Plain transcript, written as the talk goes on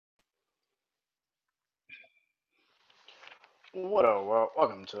What up, world?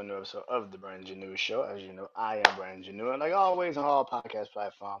 Welcome to a new episode of the BrandonJaneauShow. As you know, I am BrandonJaneau, and like always on all podcast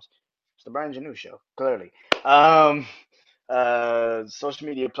platforms, it's the BrandonJaneauShow. Clearly, um, social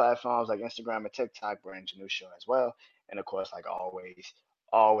media platforms like Instagram and TikTok, BrandonJaneauShow as well, and of course, like always,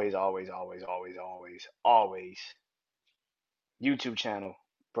 YouTube channel,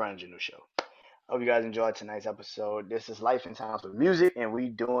 BrandonJaneauShow. Hope you guys enjoyed tonight's episode. This is Life and Times with Music,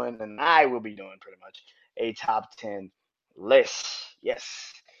 and I will be doing pretty much a top 10 list.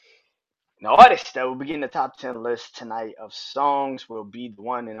 Yes. The artist that will be getting the top 10 list tonight of songs will be the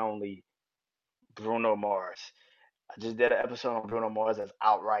one and only Bruno Mars. I just did an episode on Bruno Mars that's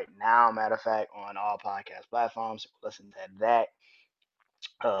out right now, matter of fact, on all podcast platforms. Listen to that.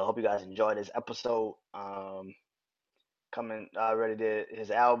 Hope you guys enjoyed this episode. I already did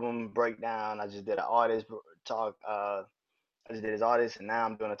his album breakdown. I just did an artist talk. I just did his artist, and now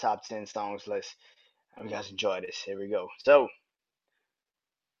I'm doing a top 10 songs list. Hope you guys enjoy this. Here we go. So,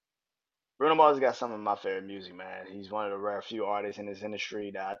 Bruno Mars got some of my favorite music, man. He's one of the rare few artists in this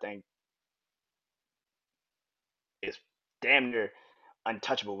industry that I think is damn near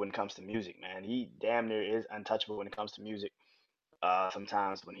untouchable when it comes to music, man. He damn near is untouchable when it comes to music.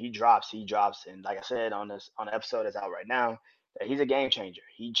 Sometimes when he drops, and like I said on the episode that's out right now, that he's a game changer.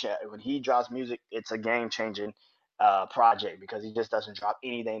 When he drops music, it's a game changing project because he just doesn't drop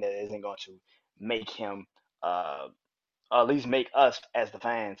anything that isn't going to make him uh, or at least make us as the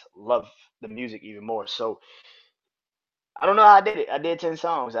fans love the music even more. So I don't know how I did it. I did 10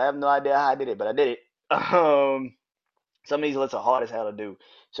 songs. I have no idea how I did it, but I did it. Some of these lists are hard as hell to do.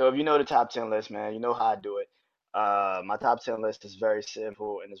 So if you know the top 10 list, man, you know how I do it. My top 10 list is very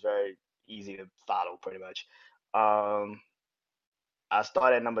simple and it's very easy to follow, pretty much. Um, I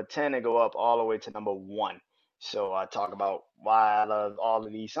start at number 10 and go up all the way to number one. So I talk about why I love all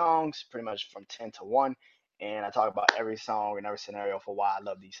of these songs, pretty much from 10 to 1. And I talk about every song and every scenario for why I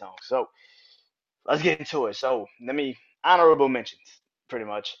love these songs. So let's get into it. So let me, honorable mentions, pretty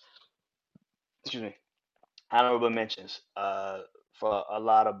much. Excuse me. Honorable mentions for a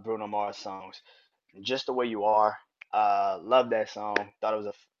lot of Bruno Mars songs. Just the Way You Are. Love that song. Thought it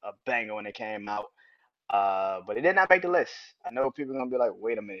was a banger when it came out. But it did not make the list. I know people are gonna be like,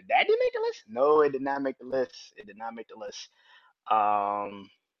 wait a minute, that didn't make the list? No, it did not make the list. It did not make the list. Um,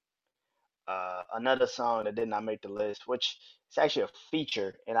 Another song that did not make the list, which is actually a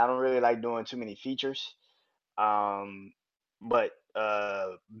feature, and I don't really like doing too many features. Um, but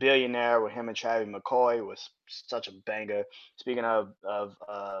Billionaire with him and Travis McCoy was such a banger. Speaking of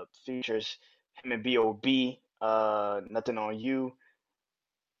features, him and B.O.B. Nothing on You.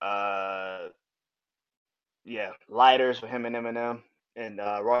 Uh, yeah, Lighters with him and Eminem and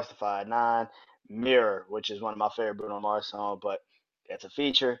Royce the 5'9". Mirror, which is one of my favorite Bruno Mars songs, but it's a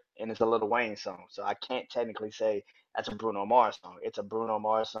feature and it's a Lil Wayne song, so I can't technically say that's a Bruno Mars song. It's a Bruno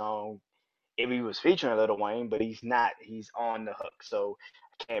Mars song if he was featuring Lil Wayne, but he's not. He's on the hook, so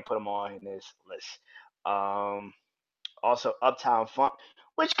I can't put him on in this list. Um, Also, Uptown Funk,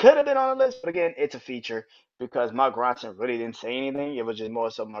 which could have been on the list, but again, it's a feature because Mark Ronson really didn't say anything. It was just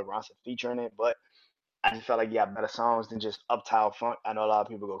more so Mark Ronson featuring it, but I just felt like he had better songs than just Uptown Funk. I know a lot of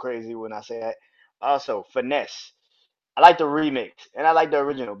people go crazy when I say that. Also, Finesse. I like the remix and I like the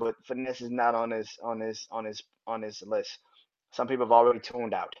original, but Finesse is not on this list. Some people have already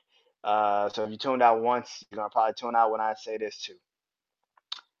tuned out. So if you tuned out once, you're gonna probably tune out when I say this too.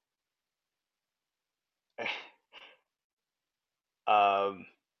 um,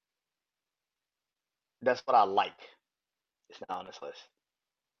 that's what I like. It's not on this list.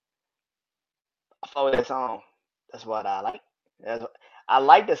 I follow that song. That's what I like. That's what, I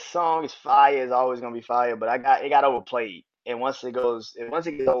like the song. It's fire. It's always gonna be fire. But it got overplayed. And once it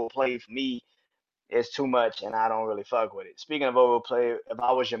gets overplayed for me, it's too much, and I don't really fuck with it. Speaking of overplayed, If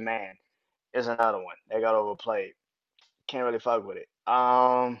I Was Your Man is another one that got overplayed. Can't really fuck with it.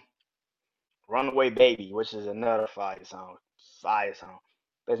 Runaway Baby, which is another fire song. Fire song.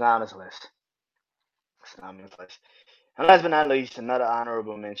 But it's not on this list. It's not on this list. And last but not least, another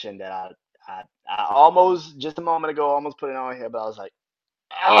honorable mention that I almost just a moment ago almost put it on here, but I was like,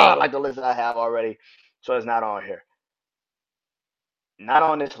 ah, like the list that I have already, so it's not on here. Not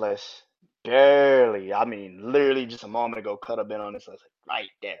on this list. Barely. I mean, literally just a moment ago, could have been on this list right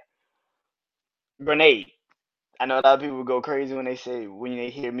there. Grenade. I know a lot of people go crazy when they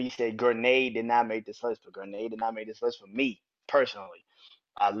hear me say Grenade did not make this list, but Grenade did not make this list for me personally.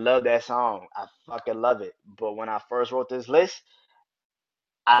 I love that song. I fucking love it. But when I first wrote this list,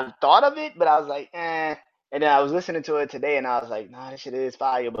 I thought of it, but I was like, eh. And then I was listening to it today, and I was like, nah, this shit is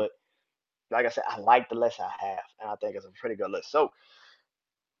fire. But like I said, I like the list I have, and I think it's a pretty good list. So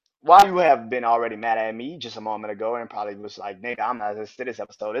Why you have been already mad at me just a moment ago and probably was like, nigga, I'm not listening to this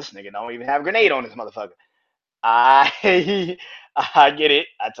episode. This nigga don't even have a grenade on this motherfucker. I I get it.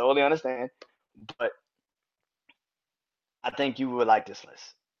 I totally understand. But I think you would like this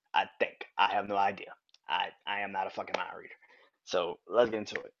list. I think. I have no idea. I am not a fucking mind reader. So let's get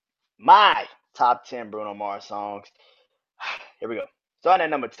into it. My top 10 Bruno Mars songs. Here we go. Starting at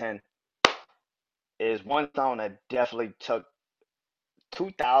number 10 is one song that definitely took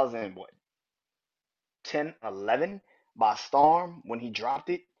 2000, what, 10, 11 by storm when he dropped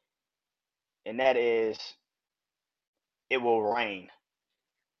it. And that is It Will Rain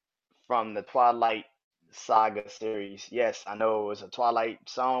from the Twilight Saga series. Yes, I know it was a Twilight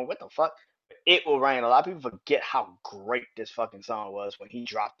song. What the fuck? It Will Rain. A lot of people forget how great this fucking song was when he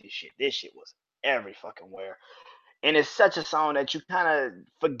dropped this shit. This shit was every fucking where. And it's such a song that you kind of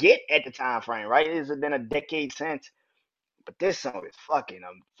forget at the time frame, right? It's been a decade since. But this song is fucking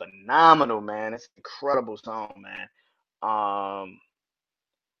phenomenal, man. It's an incredible song, man. Um,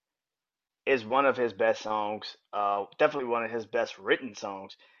 it's one of his best songs. Definitely one of his best written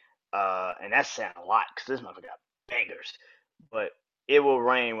songs. And that's saying a lot because this motherfucker got bangers. But It Will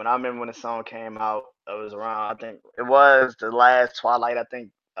Rain. When I remember when the song came out, it was around. I think it was the last Twilight. I think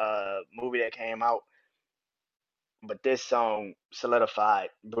movie that came out. But this song solidified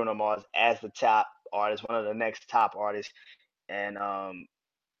Bruno Mars as the top artist, one of the next top artists, and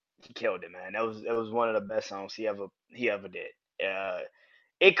he killed it, man. That was one of the best songs he ever did.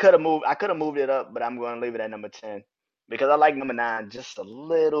 It could have moved. I could have moved it up, but I'm going to leave it at number 10 because I like number 9 just a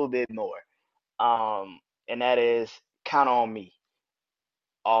little bit more. And that is Count on Me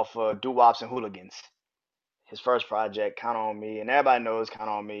off Doo Wops and Hooligans. His first project, Count on Me, and everybody knows Count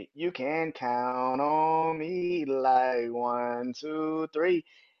on Me. You can count on me like 1, 2, 3.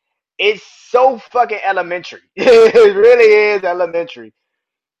 It's so fucking elementary. It really is elementary,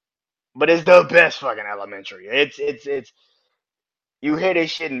 but it's the best fucking elementary. It's you hear this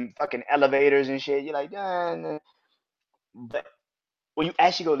shit in fucking elevators and shit. You're like, nah, nah. But when you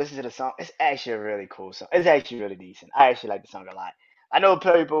actually go listen to the song, it's actually a really cool song. It's actually really decent. I actually like the song a lot. I know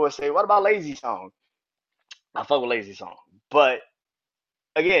people will say, "What about Lazy Song?" I fuck with Lazy Song, but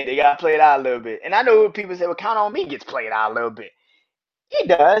again, they got played out a little bit. And I know people say, "Well, Count on Me gets played out a little bit." He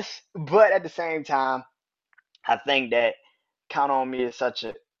does, but at the same time, I think that Count on Me is such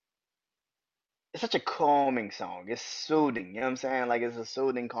a calming song. It's soothing. You know what I'm saying? Like it's a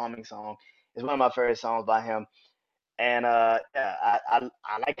soothing, calming song. It's one of my favorite songs by him. And yeah, I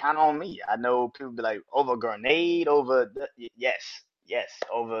like Count on Me. I know people be like over Grenade, over yes, yes,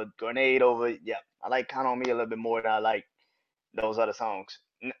 over Grenade, over yeah. I like Count on Me a little bit more than I like those other songs.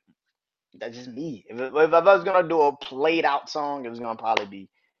 That's just me. If I was gonna do a played out song, it was gonna probably be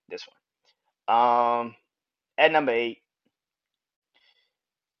this one. At number 8,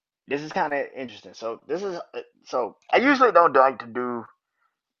 this is kind of interesting. So I usually don't like to do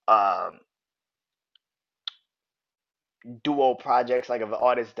um duo projects. Like if an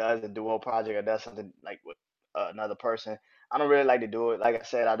artist does a duo project or does something like with another person, I don't really like to do it. Like I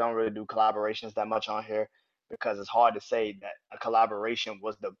said, I don't really do collaborations that much on here because it's hard to say that a collaboration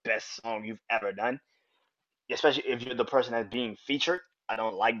was the best song you've ever done, especially if you're the person that's being featured. I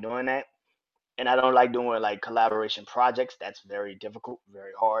don't like doing that, and I don't like doing like collaboration projects. That's very difficult,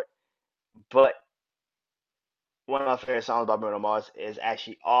 very hard. But one of my favorite songs by Bruno Mars is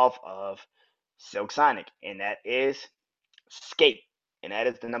actually off of Silk Sonic, and that is Skate, and that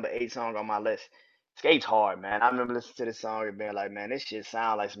is the number 8 song on my list. Skate's hard, man. I remember listening to this song and being like, man, this shit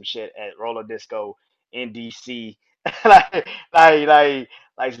sound like some shit at roller disco in DC, like like like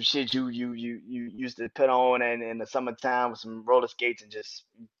like some shit you used to put on in the summertime with some roller skates and just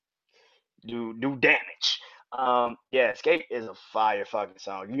do damage. Yeah, Skate is a fire fucking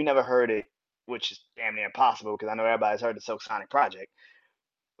song. If you never heard it, which is damn near impossible because I know everybody's heard the Silk Sonic project.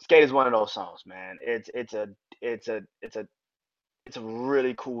 Skate is one of those songs, man. It's a it's a it's a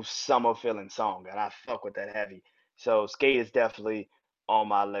really cool summer feeling song, and I fuck with that heavy. So Skate is definitely on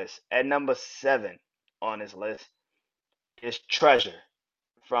my list. At number 7 on this list is Treasure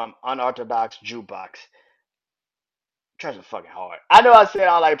from Unorthodox Jukebox. Treasure fucking hard. I know I said I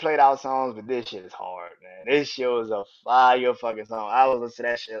don't like played out songs, but this shit is hard, man. This shit was a fire fucking song. I was listening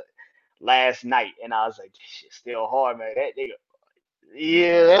to that shit last night, and I was like, this shit's still hard, man. That nigga,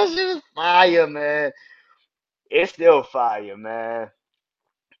 yeah, that shit is fire, man. It's still fire, man.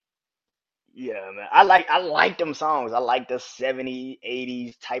 Yeah, man. I like them songs. I like the 70s,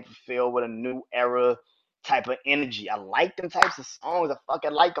 80s type of feel with a new era type of energy. I like them types of songs. I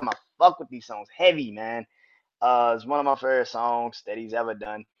fucking like them. I fuck with these songs. Heavy, man. It's one of my favorite songs that he's ever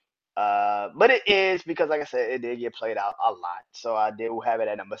done. But it is because, like I said, it did get played out a lot. So I do have it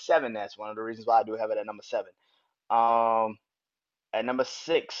at number seven. That's one of the reasons why I do have it at number seven. Um, at number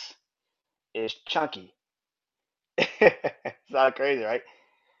six is Chunky. Sound crazy, right?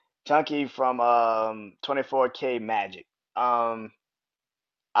 Chunky from 24K Magic. Um,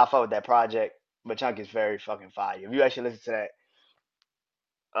 I fuck with that project, but Chunky's very fucking fire. If you actually listen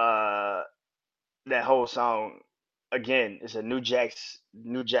to that whole song, again, it's a New Jack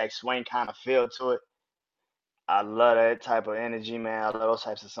Swing kind of feel to it. I love that type of energy, man. I love those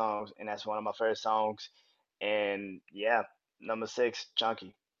types of songs, and that's one of my favorite songs. And yeah, number six,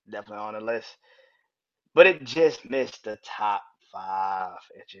 Chunky, definitely on the list. But it just missed the top five.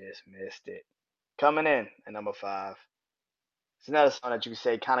 It just missed it. Coming in at number five. It's another song that you could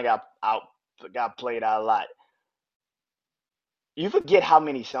say kind of got played out a lot. You forget how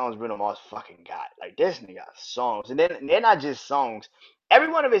many songs Bruno Mars fucking got. Like this nigga got songs, and then they're not just songs.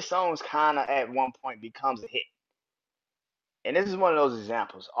 Every one of his songs kind of at one point becomes a hit. And this is one of those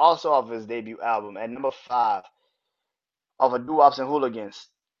examples. Also off his debut album at number five, off of Doo Wops and Hooligans,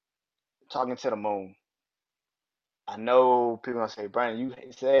 Talking to the Moon. I know people gonna say, Brandon, you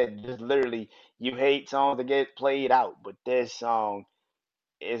said just literally you hate songs that get played out, but this song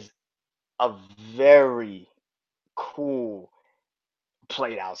is a very cool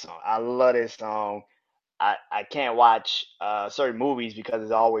played out song. I love this song. I can't watch certain movies because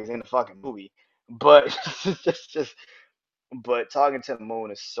it's always in the fucking movie. But just but Talking to the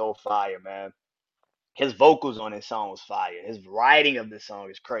Moon is so fire, man. His vocals on this song was fire. His writing of this song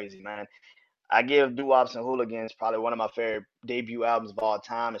is crazy, man. I give Doo Wops and Hooligans probably one of my favorite debut albums of all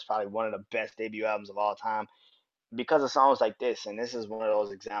time. It's probably one of the best debut albums of all time because of songs like this. And this is one of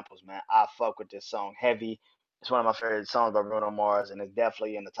those examples, man. I fuck with this song heavy. It's one of my favorite songs by Bruno Mars, and it's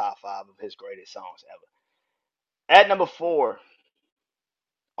definitely in the top five of his greatest songs ever. At number four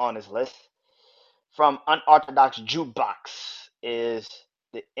on this list, from Unorthodox Jukebox, is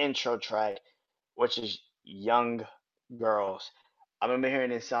the intro track, which is Young Girls. I remember hearing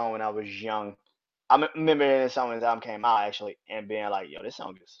this song when I was young. Remember hearing this song when the album came out, actually, and being like, yo, this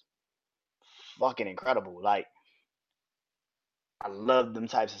song is fucking incredible. Like, I love them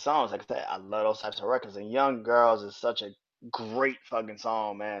types of songs. Like I said, I love those types of records. And Young Girls is such a great fucking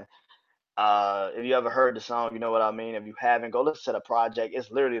song, man. If you ever heard the song, you know what I mean. If you haven't, go listen to the project.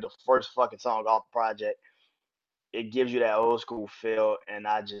 It's literally the first fucking song off the project. It gives you that old school feel, and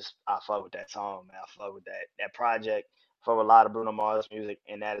I fuck with that song, man. I fuck with that project. I fuck with a lot of Bruno Mars music,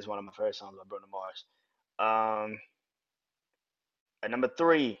 and that is one of my favorite songs by Bruno Mars. Um, at number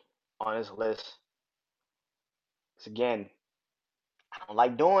three on this list is again, I don't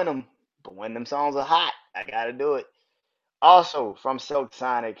like doing them, but when them songs are hot, I gotta do it. Also, from Silk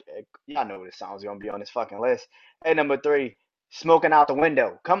Sonic, y'all know this song's gonna be on this fucking list. At number three, Smoking Out the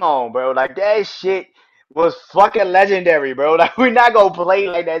Window. Come on, bro. Like, that shit was fucking legendary, bro. Like, we're not gonna play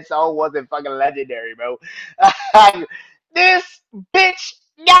like that song wasn't fucking legendary, bro. This bitch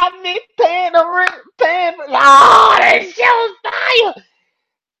got me paying the rent, paying for. Oh, that shit was fire.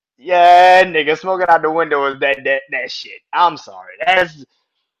 Yeah, nigga, Smoking Out the Window was that shit. I'm sorry.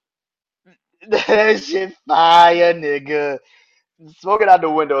 That shit fire, nigga. Smoking Out the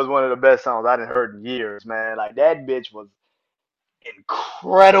Window is one of the best songs I done heard in years, man. Like that bitch was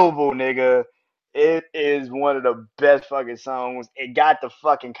incredible, nigga. It is one of the best fucking songs. It got the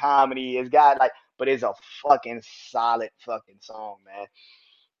fucking comedy. It's got like, but it's a fucking solid fucking song, man.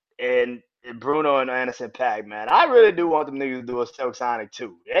 And Bruno and Anderson Paak, man. I really do want them niggas to do a Silk Sonic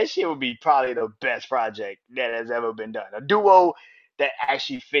 2. That shit would be probably the best project that has ever been done. A duo that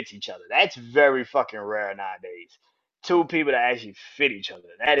actually fits each other. That's very fucking rare nowadays. Two people that actually fit each other.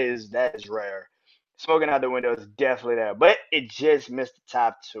 That is rare. Smoking Out the Window is definitely there. But it just missed the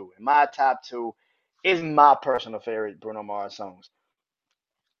top two. And my top two is my personal favorite Bruno Mars songs.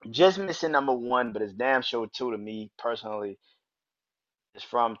 Just missing number one, but it's damn sure two to me personally. It's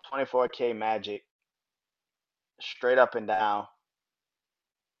from 24K Magic, straight up and down.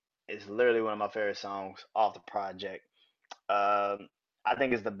 It's literally one of my favorite songs off the project. I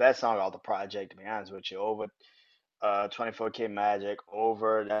think it's the best song off the project, to be honest with you. Over 24K Magic,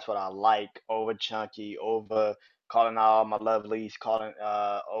 over That's What I Like, over Chunky, over Calling Out All My Lovelies, calling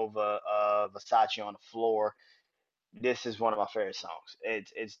over Versace on the Floor. This is one of my favorite songs.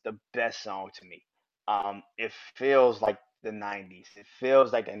 It's the best song to me. It feels like the 90s. It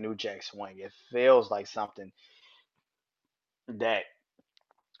feels like a New Jack Swing. It feels like something that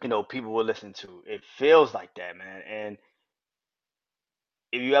people will listen to. It feels like that, man. And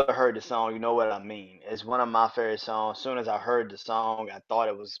if you ever heard the song, you know what I mean. It's one of my favorite songs. As soon as I heard the song, I thought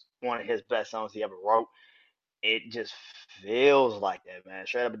it was one of his best songs he ever wrote. It just feels like that, man.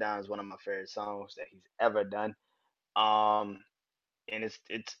 Straight Up and Down is one of my favorite songs that he's ever done. Um, and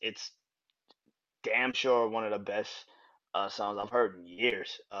it's damn sure one of the best songs I've heard in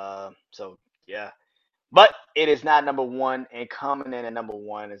years. So yeah, but it is not number one, and coming in at number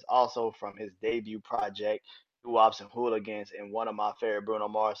one is also from his debut project, Doo Wops and Hooligans, and one of my favorite Bruno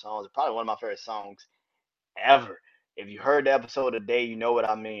Mars songs, probably one of my favorite songs ever. If you heard the episode today, you know what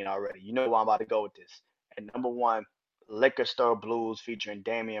I mean already. You know where I'm about to go with this. And number one, Liquor Store Blues featuring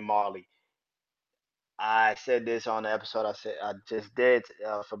Damian Marley. I said this on the episode I just did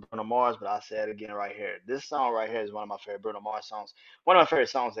for Bruno Mars, but I'll say it again right here. This song right here is one of my favorite Bruno Mars songs. One of my favorite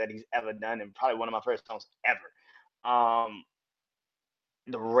songs that he's ever done, and probably one of my favorite songs ever.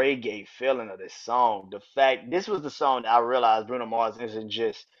 The reggae feeling of this song, the fact this was the song that I realized Bruno Mars isn't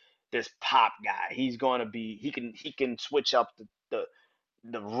just this pop guy. He's going to be he can switch up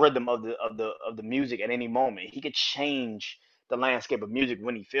the rhythm of the music at any moment. He could change the landscape of music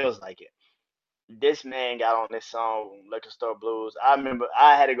when he feels like it. This man got on this song, Liquor Store Blues. I remember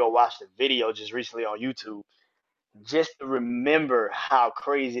I had to go watch the video just recently on YouTube just to remember how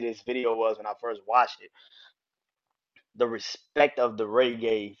crazy this video was when I first watched it. The respect of the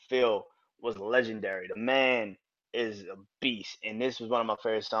reggae feel was legendary. The man is a beast, and this was one of my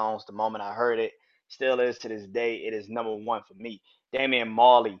favorite songs. The moment I heard it, still is to this day. It is number one for me. Damian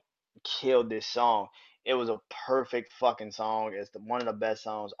Marley killed this song. It was a perfect fucking song. It's one of the best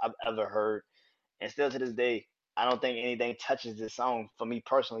songs I've ever heard, and still to this day, I don't think anything touches this song for me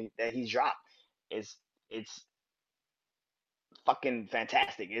personally that he's dropped. It's fucking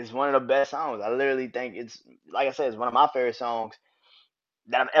fantastic. It's one of the best songs. I literally think it's like I said, it's one of my favorite songs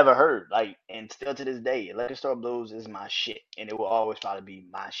that I've ever heard. Like, and still to this day, Liquor Store Blues is my shit, and it will always probably be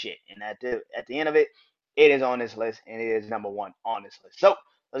my shit. And at the end of it, it is on this list, and it is number one on this list. So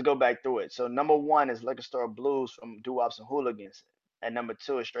let's go back through it. So number one is Liquor Store Blues from Doo Wops and Hooligans. At number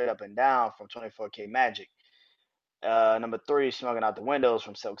two is Straight Up and Down from 24K Magic. Number three, Smoking Out the Windows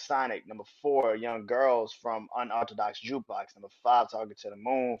from Silk Sonic. Number four, Young Girls from Unorthodox Jukebox. Number five, Talking to the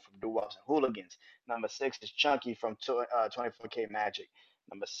Moon from Doo Wops and Hooligans. Number six is Chunky from 24K Magic.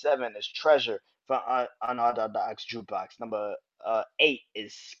 Number seven is Treasure from Unorthodox Jukebox. Number eight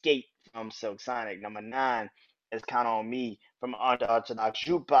is Skate from Silk Sonic. Number nine is Count on Me from Unorthodox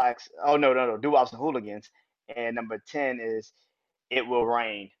Jukebox. Oh, no, no, no, Doo Wops and Hooligans. And number 10 is It Will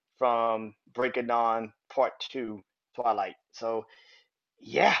Rain from Break of Dawn Part 2 Twilight. So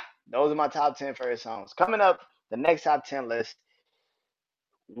yeah, those are my top 10 favorite songs. Coming up, the next top 10 list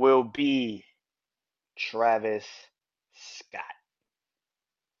will be Travis Scott.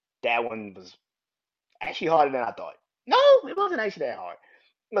 That one was actually harder than I thought. No, it wasn't actually that hard.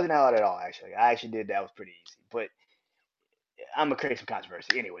 It wasn't that hard at all, actually. I actually did that was pretty easy. But I'm gonna create some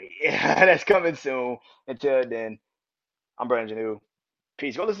controversy anyway. That's coming soon. Until then, I'm Brandon Janeau.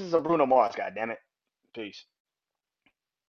 Peace. Go listen to some Bruno Mars, goddammit. Peace.